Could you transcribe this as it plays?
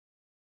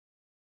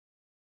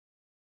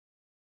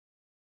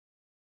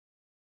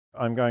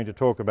I'm going to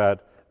talk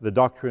about the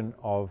doctrine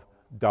of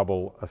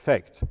double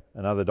effect,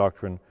 another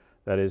doctrine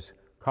that is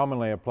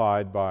commonly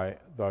applied by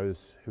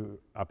those who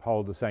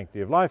uphold the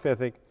sanctity of life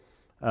ethic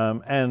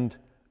and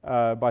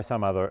by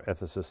some other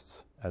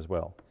ethicists as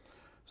well.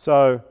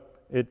 So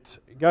it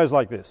goes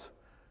like this.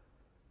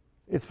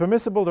 It's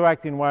permissible to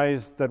act in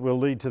ways that will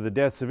lead to the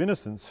deaths of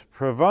innocents,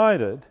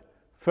 provided,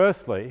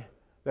 firstly,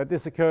 that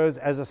this occurs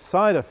as a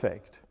side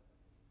effect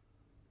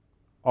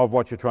of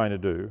what you're trying to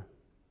do,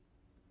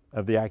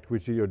 of the act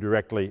which you're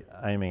directly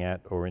aiming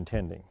at or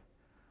intending.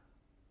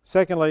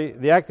 Secondly,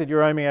 the act that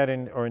you're aiming at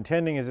or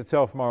intending is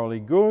itself morally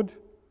good,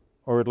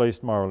 or at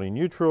least morally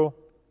neutral.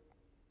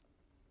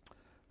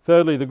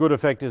 Thirdly, the good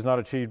effect is not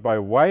achieved by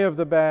way of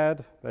the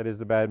bad, that is,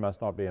 the bad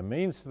must not be a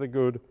means to the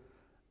good.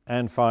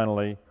 And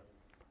finally,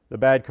 the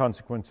bad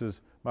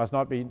consequences must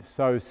not be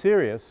so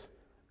serious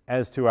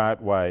as to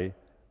outweigh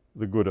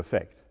the good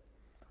effect.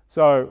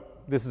 So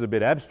this is a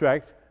bit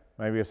abstract.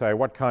 Maybe you say,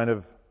 what kind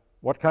of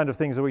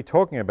things are we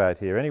talking about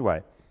here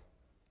anyway?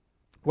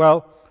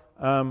 Well,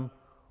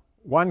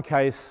 one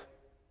case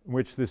in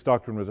which this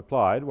doctrine was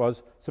applied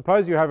was,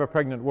 suppose you have a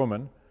pregnant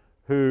woman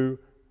who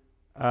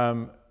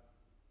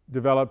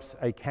develops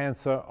a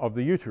cancer of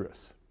the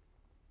uterus.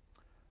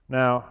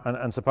 Now,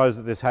 and suppose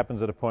that this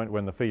happens at a point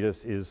when the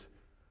fetus is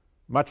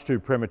much too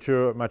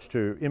premature, much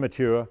too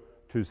immature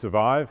to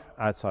survive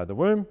outside the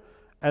womb,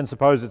 and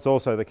suppose it's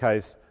also the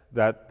case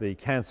that the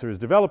cancer is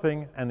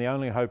developing and the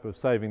only hope of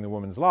saving the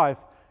woman's life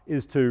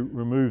is to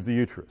remove the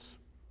uterus.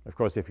 Of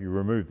course, if you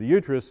remove the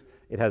uterus,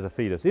 it has a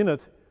fetus in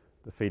it,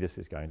 the fetus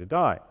is going to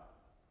die,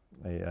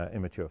 the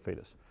immature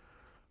fetus.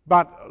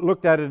 But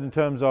looked at it in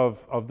terms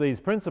of these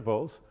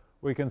principles,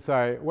 we can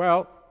say,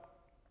 well,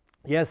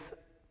 yes,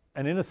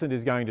 an innocent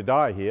is going to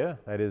die here,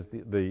 that is,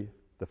 the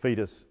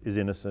fetus is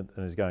innocent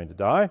and is going to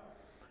die.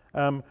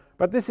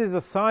 But this is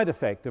a side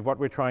effect of what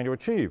we're trying to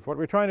achieve. What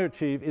we're trying to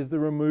achieve is the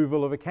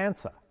removal of a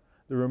cancer,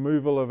 the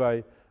removal of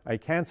a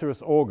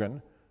cancerous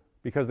organ,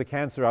 because the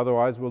cancer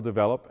otherwise will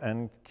develop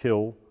and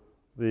kill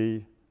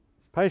the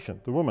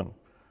patient, the woman.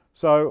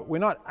 So we're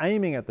not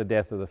aiming at the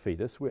death of the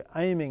fetus, we're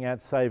aiming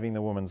at saving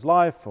the woman's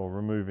life or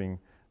removing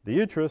the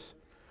uterus.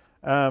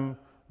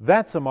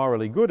 That's a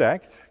morally good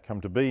act, come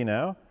to B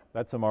now,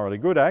 that's a morally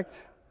good act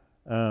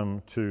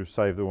to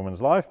save the woman's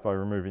life by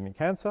removing the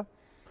cancer.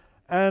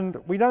 And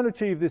we don't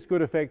achieve this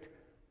good effect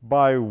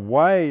by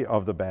way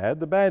of the bad.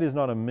 The bad is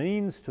not a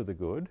means to the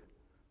good.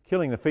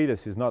 Killing the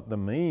fetus is not the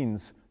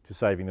means to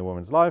saving the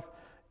woman's life.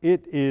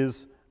 It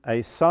is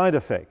a side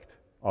effect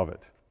of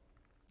it.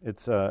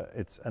 It's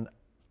an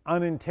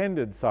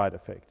unintended side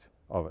effect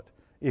of it.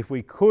 If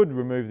we could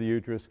remove the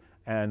uterus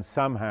and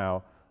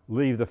somehow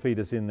leave the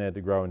fetus in there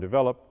to grow and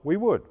develop, we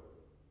would.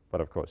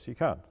 But of course you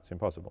can't. It's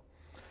impossible.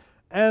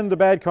 And the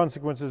bad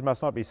consequences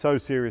must not be so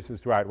serious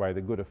as to outweigh the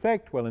good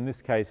effect. Well, in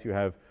this case you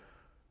have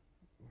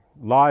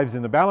lives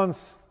in the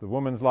balance, the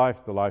woman's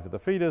life, the life of the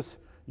fetus.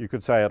 You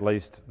could say at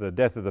least the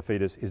death of the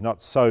fetus is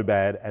not so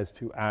bad as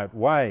to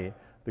outweigh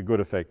the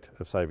good effect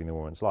of saving the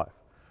woman's life.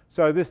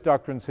 So this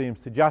doctrine seems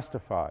to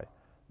justify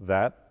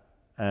that,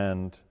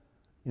 and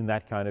in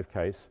that kind of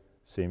case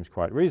seems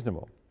quite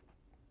reasonable.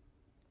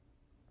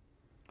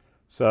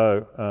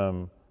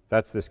 So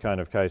that's this kind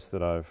of case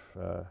that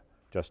I've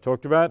just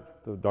talked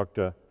about. The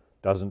doctor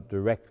doesn't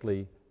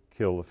directly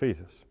kill the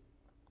fetus.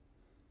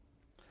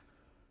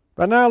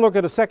 But now look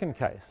at a second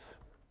case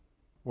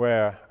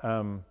where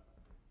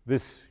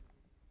this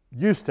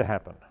used to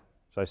happen.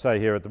 So I say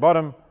here at the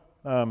bottom,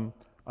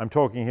 I'm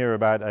talking here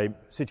about a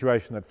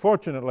situation that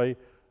fortunately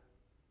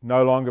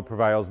no longer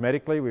prevails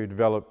medically. We've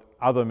developed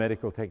other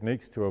medical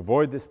techniques to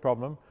avoid this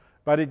problem,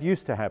 but it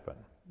used to happen.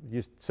 It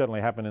used to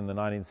certainly happen in the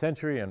 19th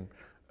century and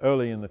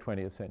early in the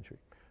 20th century.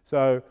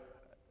 So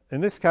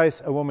in this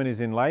case, a woman is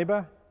in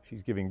labour,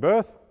 she's giving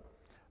birth,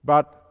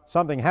 but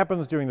something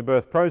happens during the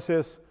birth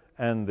process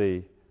and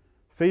the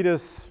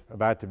fetus,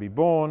 about to be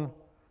born,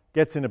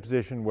 gets in a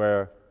position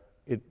where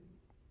it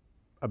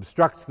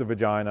obstructs the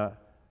vagina,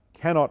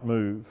 cannot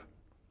move,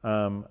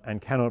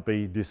 and cannot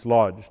be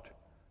dislodged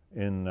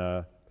in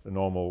the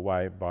normal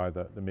way by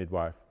the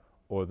midwife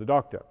or the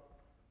doctor.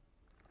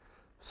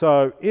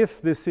 So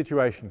if this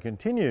situation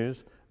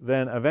continues,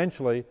 then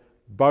eventually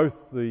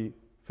both the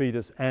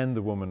fetus and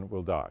the woman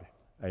will die,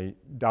 a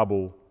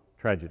double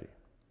tragedy.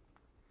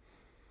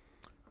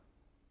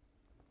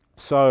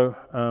 So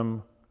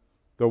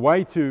the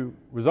way to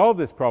resolve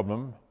this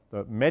problem,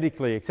 the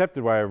medically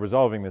accepted way of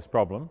resolving this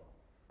problem,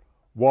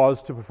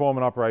 was to perform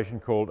an operation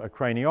called a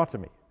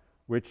craniotomy,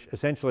 which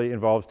essentially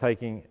involves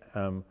taking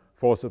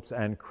forceps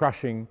and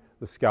crushing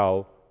the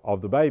skull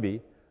of the baby,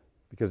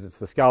 because it's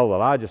the skull, the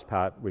largest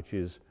part, which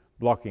is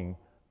blocking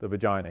the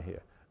vagina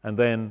here. And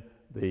then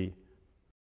the